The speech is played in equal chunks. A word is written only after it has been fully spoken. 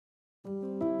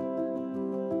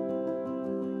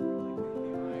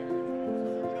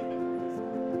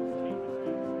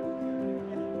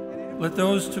Let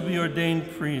those to be ordained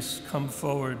priests come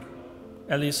forward.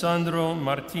 Elizandro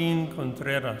Martin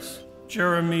Contreras,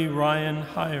 Jeremy Ryan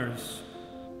Hiers,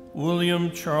 William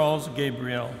Charles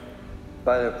Gabriel.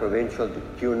 Father Provincial, do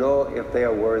you know if they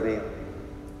are worthy?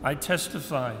 I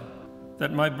testify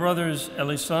that my brothers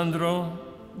Elizandro,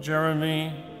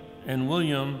 Jeremy, and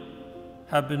William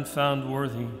have been found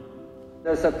worthy.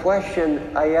 There's a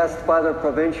question I asked Father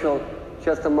Provincial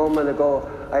just a moment ago.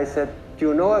 I said, do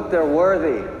you know if they're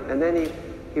worthy? And then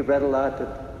he read a lot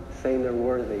saying they're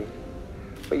worthy.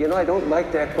 But you know, I don't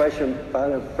like that question,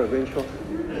 Father Provincial,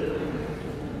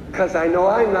 because I know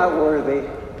I'm not worthy.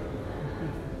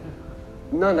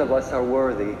 None of us are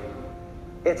worthy.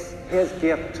 It's His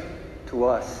gift to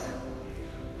us.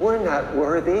 We're not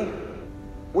worthy.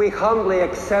 We humbly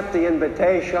accept the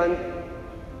invitation.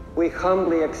 We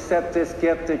humbly accept this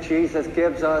gift that Jesus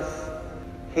gives us.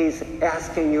 He's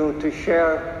asking you to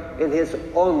share in His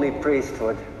only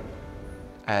priesthood.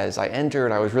 As I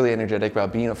entered, I was really energetic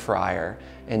about being a friar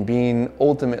and being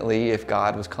ultimately, if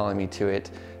God was calling me to it,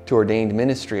 to ordained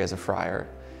ministry as a friar.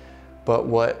 But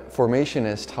what formation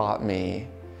has taught me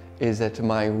is that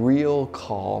my real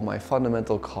call, my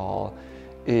fundamental call,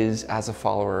 is as a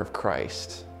follower of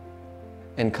Christ.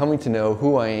 And coming to know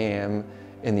who I am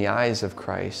in the eyes of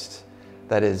Christ,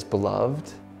 that is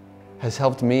beloved, has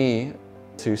helped me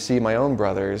to see my own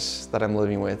brothers that I'm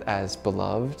living with as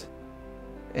beloved,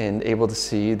 and able to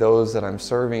see those that I'm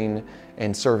serving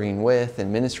with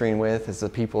and ministering with as the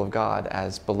people of God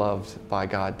as beloved by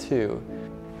God too.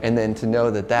 And then to know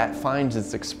that that finds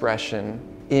its expression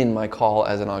in my call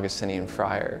as an Augustinian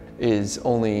friar is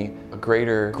only a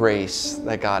greater grace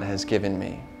that God has given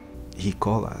me. He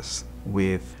called us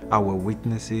with our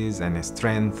weaknesses and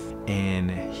strength,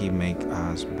 and He makes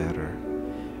us better,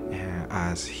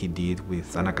 as He did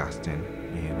with St. Augustine.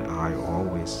 And I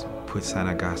always put St.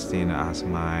 Augustine as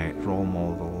my role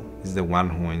model. He's the one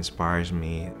who inspires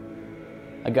me.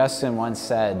 Augustine once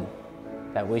said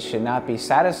that we should not be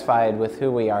satisfied with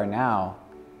who we are now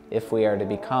if we are to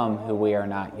become who we are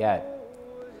not yet.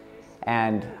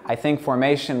 And I think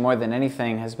formation, more than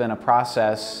anything, has been a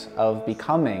process of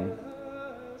becoming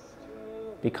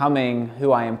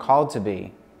who I am called to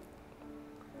be,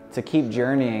 to keep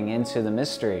journeying into the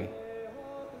mystery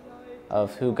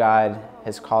of who God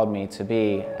has called me to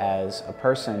be as a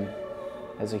person,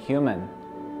 as a human,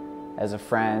 as a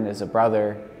friend, as a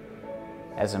brother,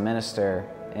 as a minister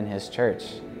in His church.